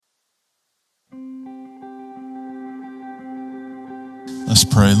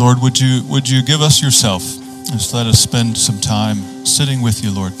pray. Lord, would you give us yourself? Just let us spend some time sitting with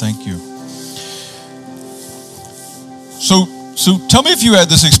you, Lord. Thank you. So tell me if you had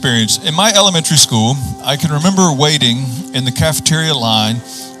this experience. In my elementary school, I can remember waiting in the cafeteria line,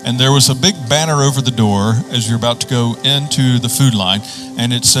 and there was a big banner over the door as you're about to go into the food line,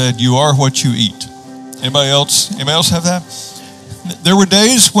 and it said, "You are what you eat." Anybody else have that? There were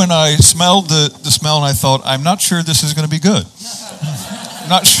days when I smelled the smell and I thought, I'm not sure this is going to be good. I'm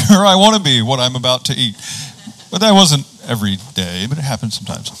not sure I want to be what I'm about to eat. But that wasn't every day, but it happened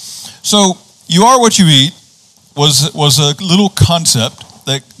sometimes. So, you are what you eat was a little concept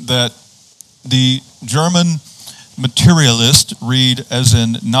that the German materialist, read as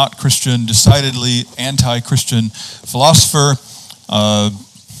in not Christian, decidedly anti-Christian philosopher,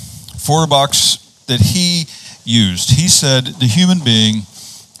 Feuerbach's, that he used. He said the human being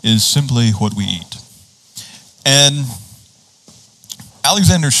is simply what we eat. And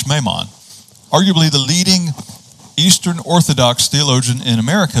Alexander Schmemann, arguably the leading Eastern Orthodox theologian in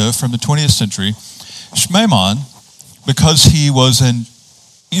America from the 20th century, Schmemann, because he was an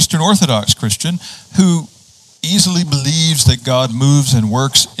Eastern Orthodox Christian who easily believes that God moves and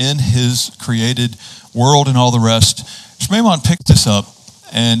works in his created world and all the rest, Schmemann picked this up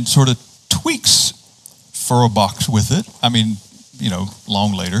and sort of tweaks Feuerbach with it,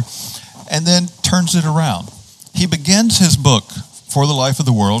 long later, and then turns it around. He begins his book, For the Life of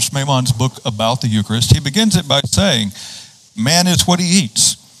the World, Schmemann's book about the Eucharist, he begins it by saying, man is what he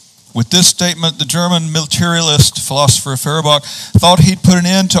eats. With this statement, the German materialist philosopher Feuerbach thought he'd put an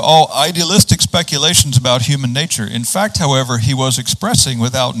end to all idealistic speculations about human nature. In fact, however, he was expressing,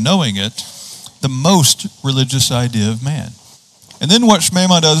 without knowing it, the most religious idea of man. And then what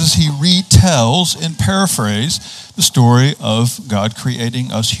Schmemann does is he retells, in paraphrase, the story of God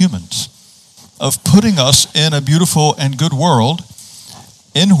creating us humans, of putting us in a beautiful and good world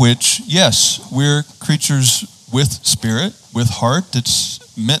in which, yes, we're creatures with spirit, with heart that's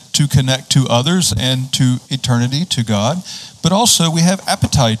meant to connect to others and to eternity, to God, but also we have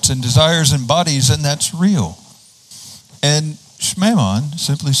appetites and desires and bodies, and that's real. And Schmemann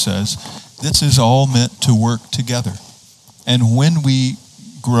simply says, this is all meant to work together. And when we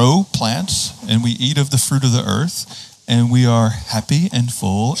grow plants and we eat of the fruit of the earth and we are happy and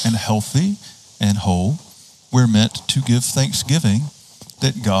full and healthy and whole, we're meant to give thanksgiving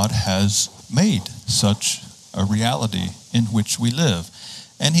that God has made such a reality in which we live.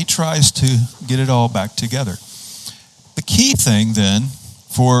 And he tries to get it all back together. The key thing then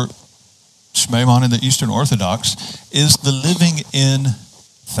for Schmemann and the Eastern Orthodox is the living in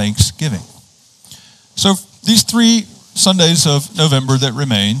thanksgiving. So these 3 Sundays of November that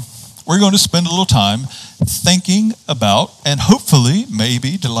remain, we're going to spend a little time thinking about and hopefully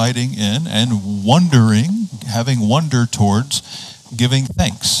maybe delighting in and wondering, having wonder towards giving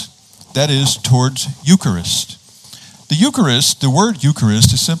thanks. That is towards Eucharist. The Eucharist, the word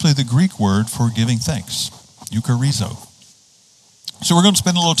Eucharist is simply the Greek word for giving thanks, eucharizo. So we're going to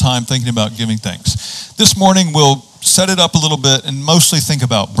spend a little time thinking about giving thanks. This morning we'll set it up a little bit and mostly think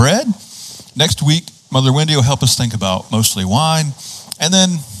about bread. Next week, Mother Wendy will help us think about mostly wine. And then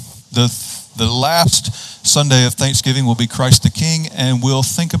the last Sunday of Thanksgiving will be Christ the King, and we'll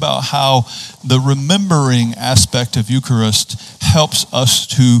think about how the remembering aspect of Eucharist helps us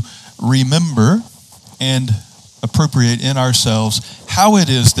to remember and appropriate in ourselves how it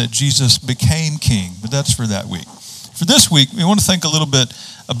is that Jesus became king. But that's for that week. For this week, we want to think a little bit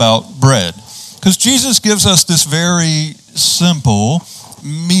about bread, because Jesus gives us this very simple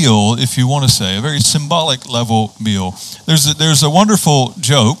meal, if you want to say, a very symbolic level meal. There's a wonderful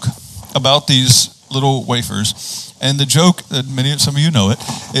joke about these little wafers, and the joke, some of you know it,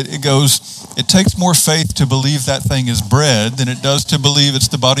 it goes, it takes more faith to believe that thing is bread than it does to believe it's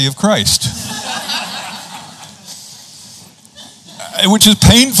the body of Christ. Which is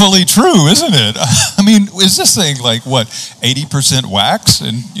painfully true, isn't it? I mean, is this thing like, 80% wax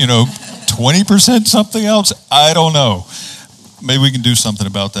and, 20% something else? I don't know. Maybe we can do something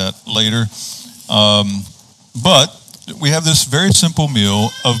about that later. But we have this very simple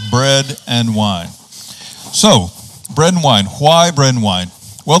meal of bread and wine. So, bread and wine. Why bread and wine?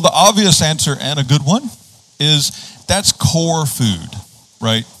 Well, the obvious answer, and a good one, is that's core food,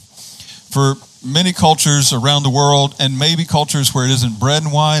 right? For many cultures around the world, and maybe cultures where it isn't bread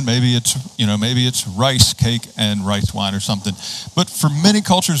and wine, maybe it's rice cake and rice wine or something. But for many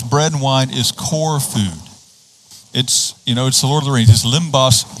cultures, bread and wine is core food. It's the Lord of the Rings. It's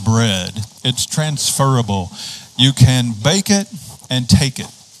limbos bread. It's transferable. You can bake it and take it.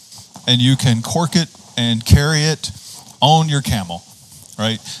 And you can cork it and carry it on your camel,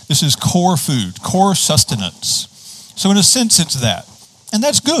 right? This is core food, core sustenance. So in a sense, it's that. And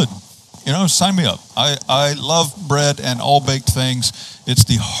that's good. Sign me up. I love bread and all baked things. It's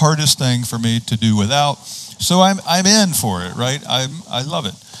the hardest thing for me to do without. So I'm in for it, right? I love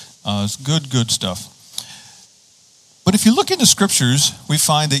it. It's good stuff. But if you look in the scriptures, we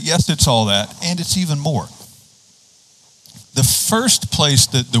find that yes, it's all that, and it's even more. The first place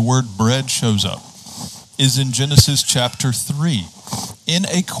that the word bread shows up is in Genesis chapter 3, in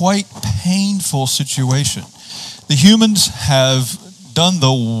a quite painful situation. The humans have done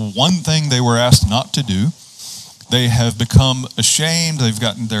the one thing they were asked not to do. They have become ashamed. They've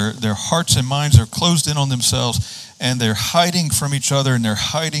gotten their hearts and minds are closed in on themselves, and they're hiding from each other, and they're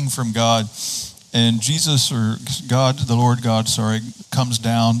hiding from God. And Jesus, or God, the Lord God, comes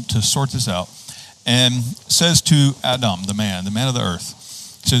down to sort this out and says to Adam, the man of the earth,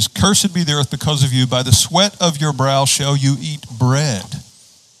 says, "Cursed be the earth because of you. By the sweat of your brow shall you eat bread."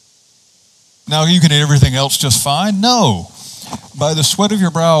 Now, you can eat everything else just fine? No. By the sweat of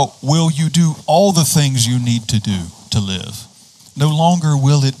your brow will you do all the things you need to do to live. No longer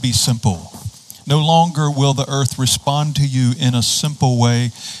will it be simple. No longer will the earth respond to you in a simple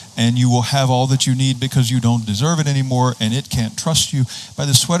way, and you will have all that you need because you don't deserve it anymore, and it can't trust you. By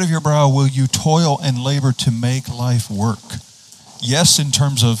the sweat of your brow will you toil and labor to make life work. Yes, in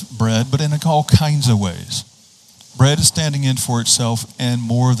terms of bread, but in all kinds of ways. Bread is standing in for itself and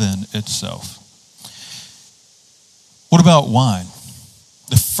more than itself. What about wine?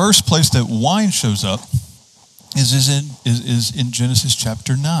 The first place that wine shows up is in Genesis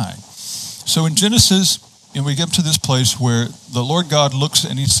chapter 9. So in Genesis, we get to this place where the Lord God looks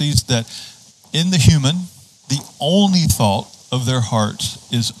and he sees that in the human, the only thought of their hearts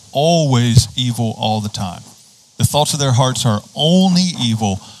is always evil all the time. The thoughts of their hearts are only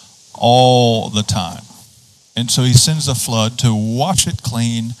evil all the time. And so he sends a flood to wash it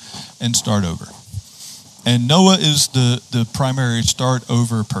clean and start over. And Noah is the primary start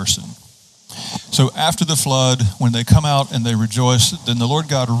over person. So after the flood, when they come out and they rejoice, then the Lord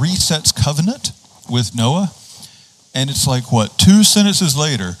God resets covenant with Noah. And it's like, 2 sentences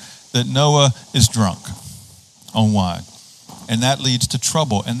later that Noah is drunk on wine. And that leads to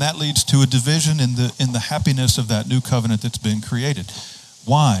trouble. And that leads to a division in the happiness of that new covenant that's been created.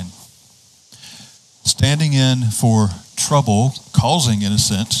 Wine, standing in for trouble, causing, in a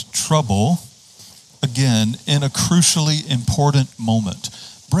sense, trouble, again, in a crucially important moment.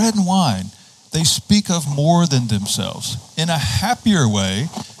 Bread and wine, they speak of more than themselves. In a happier way,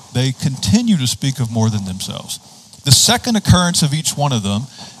 they continue to speak of more than themselves. The second occurrence of each one of them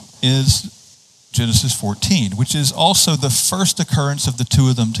is Genesis 14, which is also the first occurrence of the two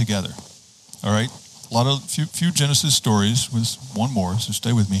of them together. All right? Few Genesis stories with one more, so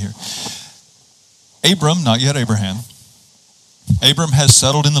stay with me here. Abram, not yet Abraham. Abram has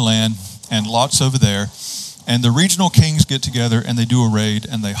settled in the land, and Lot's over there. And the regional kings get together, and they do a raid,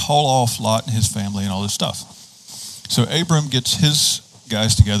 and they haul off Lot and his family and all this stuff. So Abram gets his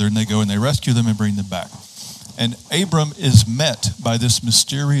guys together, and they go and they rescue them and bring them back. And Abram is met by this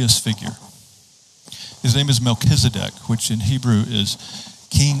mysterious figure. His name is Melchizedek, which in Hebrew is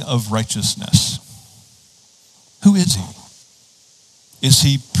King of Righteousness. Who is he? Is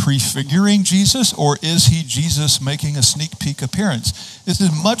he prefiguring Jesus, or is he Jesus making a sneak peek appearance? This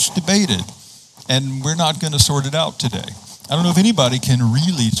is much debated, and we're not going to sort it out today. I don't know if anybody can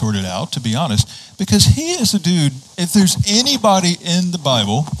really sort it out, to be honest, because he is a dude, if there's anybody in the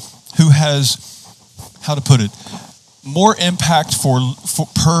Bible who has, how to put it, more impact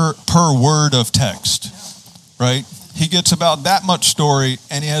per word of text, right? He gets about that much story,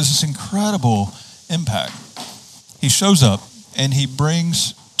 and he has this incredible impact. He shows up, and he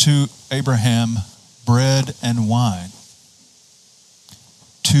brings to Abraham bread and wine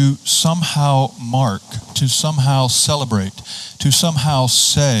to somehow mark, to somehow celebrate, to somehow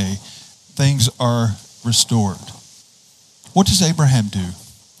say things are restored. What does Abraham do?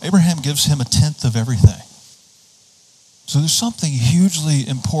 Abraham gives him 1/10 of everything. So there's something hugely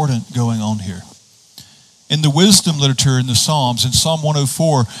important going on here. In the wisdom literature in the Psalms, in Psalm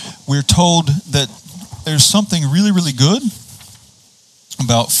 104, we're told that there's something really, really good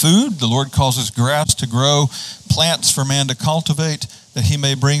about food. The Lord causes grass to grow, plants for man to cultivate, that he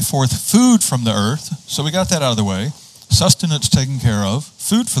may bring forth food from the earth. So we got that out of the way. Sustenance taken care of,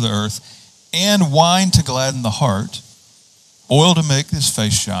 food for the earth, and wine to gladden the heart, oil to make his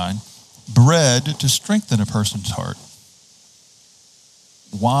face shine, bread to strengthen a person's heart.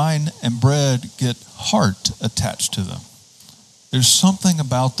 Wine and bread get heart attached to them. There's something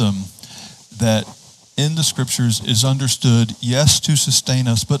about them that in the scriptures is understood, yes, to sustain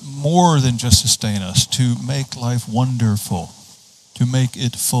us, but more than just sustain us, to make life wonderful, to make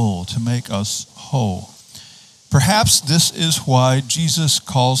it full, to make us whole. Perhaps this is why Jesus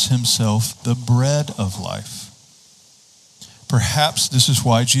calls himself the bread of life. Perhaps this is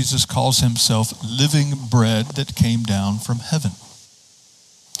why Jesus calls himself living bread that came down from heaven.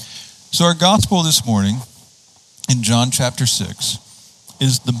 So our gospel this morning in John chapter 6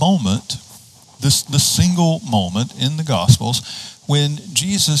 is the moment, the single moment in the Gospels when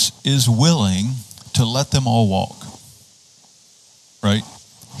Jesus is willing to let them all walk. Right?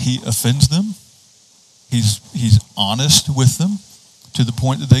 He offends them. He's honest with them to the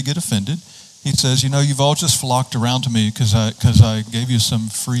point that they get offended. He says, you've all just flocked around to me because I gave you some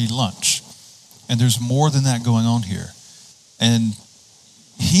free lunch. And there's more than that going on here. And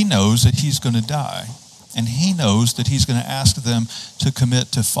he knows that he's going to die. And he knows that he's going to ask them to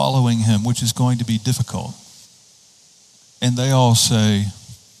commit to following him, which is going to be difficult. And they all say,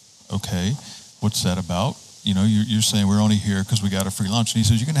 okay, what's that about? You're saying we're only here because we got a free lunch. And he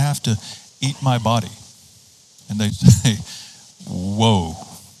says, you're going to have to eat my body. And they say, whoa,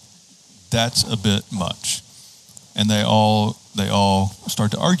 that's a bit much. And they all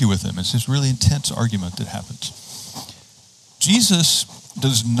start to argue with him. It's this really intense argument that happens. Jesus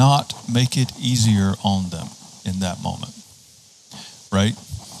does not make it easier on them in that moment, right?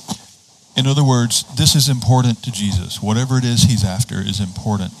 In other words, this is important to Jesus. Whatever it is he's after is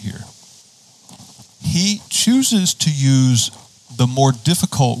important here. He chooses to use the more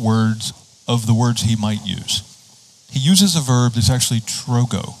difficult words of the words he might use. He uses a verb that's actually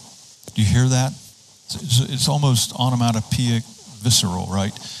trogo. Do you hear that? It's almost onomatopoeic, visceral,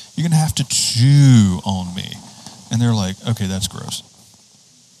 right? You're going to have to chew on me. And they're like, okay, that's gross.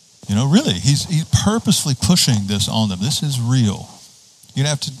 Really, he's purposefully pushing this on them. This is real. You're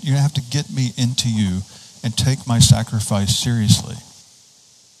going to have to get me into you and take my sacrifice seriously.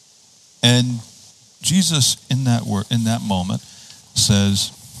 And Jesus, in that moment,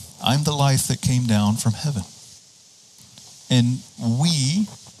 says, I'm the life that came down from heaven. And we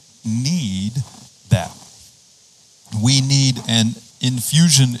need that. We need an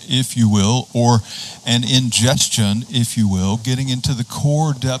infusion, if you will, or an ingestion, if you will, getting into the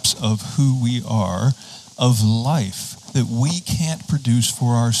core depths of who we are, of life that we can't produce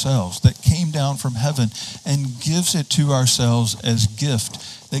for ourselves, that came down from heaven and gives it to ourselves as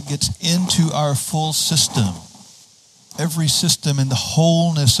gift, that gets into our full system, every system and the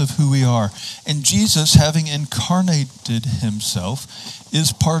wholeness of who we are. And Jesus, having incarnated himself,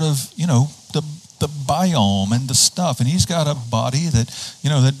 is part of, the biome and the stuff. And he's got a body that,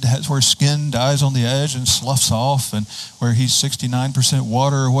 that has where skin dies on the edge and sloughs off, and where he's 69%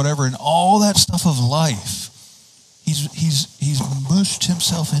 water or whatever, and all that stuff of life. He's mushed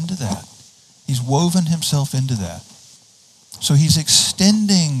himself into that. He's woven himself into that. So he's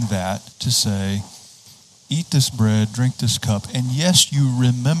extending that to say, eat this bread, drink this cup, and yes, you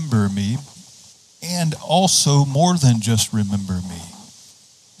remember me, and also more than just remember me.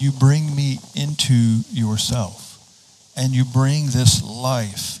 You bring me into yourself, and you bring this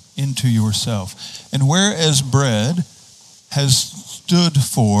life into yourself. And whereas bread has stood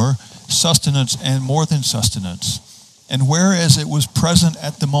for sustenance and more than sustenance, and whereas it was present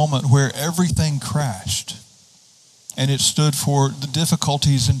at the moment where everything crashed, and it stood for the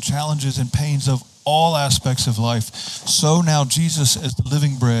difficulties and challenges and pains of all aspects of life, so now Jesus, as the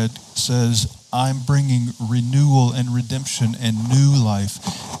living bread, says, I'm bringing renewal and redemption and new life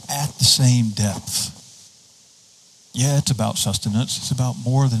at the same depth. Yeah, it's about sustenance. It's about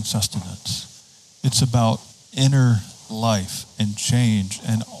more than sustenance. It's about inner life and change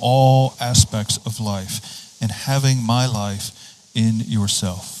and all aspects of life and having my life in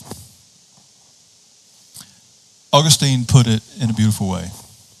yourself. Augustine put it in a beautiful way.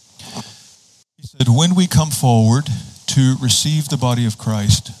 He said, when we come forward to receive the body of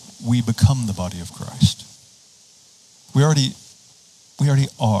Christ, we become the body of Christ. We already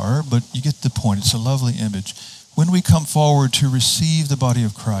are, but you get the point. It's a lovely image. When we come forward to receive the body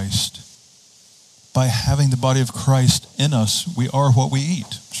of Christ, by having the body of Christ in us, we are what we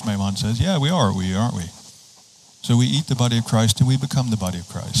eat. Shmeiman says, yeah, we are, aren't we? So we eat the body of Christ and we become the body of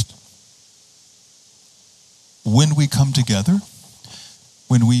Christ. When we come together,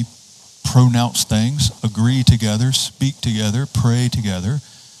 when we pronounce things, agree together, speak together, pray together,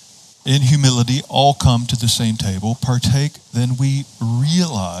 in humility, all come to the same table, partake, then we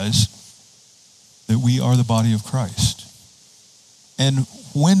realize that we are the body of Christ. And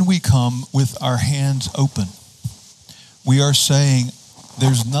when we come with our hands open, we are saying,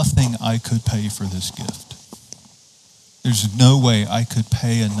 there's nothing I could pay for this gift. There's no way I could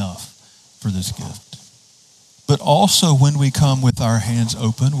pay enough for this gift. But also when we come with our hands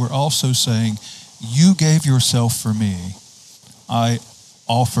open, we're also saying, you gave yourself for me. I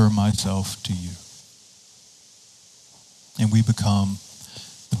offer myself to you. and we become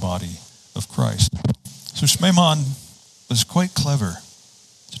the body of Christ. So Shmeiman was quite clever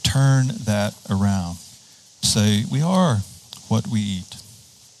to turn that around. Say, we are what we eat.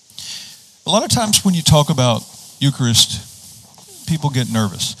 A lot of times when you talk about Eucharist, people get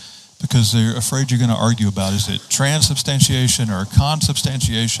nervous because they're afraid you're going to argue about, is it transubstantiation or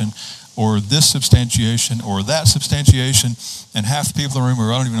consubstantiation or this substantiation or that substantiation? And half the people in the room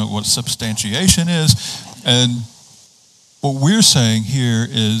are, I don't even know what substantiation is. And what we're saying here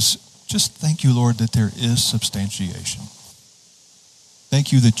is just thank you, Lord, that there is substantiation.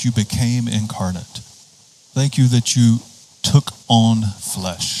 Thank you that you became incarnate. Thank you that you took on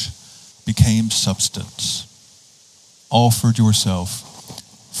flesh, became substance, offered yourself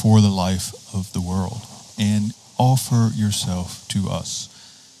for the life of the world, and offer yourself to us.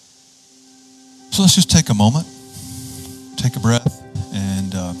 So let's just take a moment, take a breath,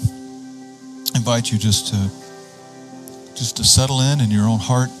 and invite you just to settle in your own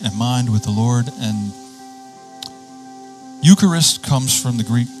heart and mind with the Lord. And Eucharist comes from the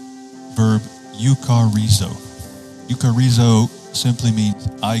Greek verb eucharizo. Eucharizo simply means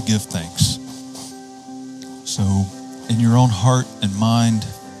I give thanks. So in your own heart and mind,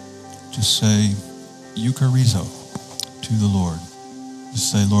 just say eucharizo to the Lord.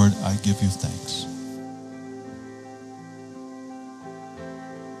 Just say, Lord, I give you thanks.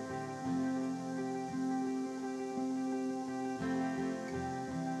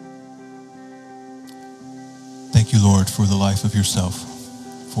 Thank you, Lord, for the life of yourself,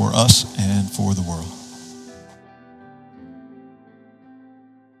 for us and for the world.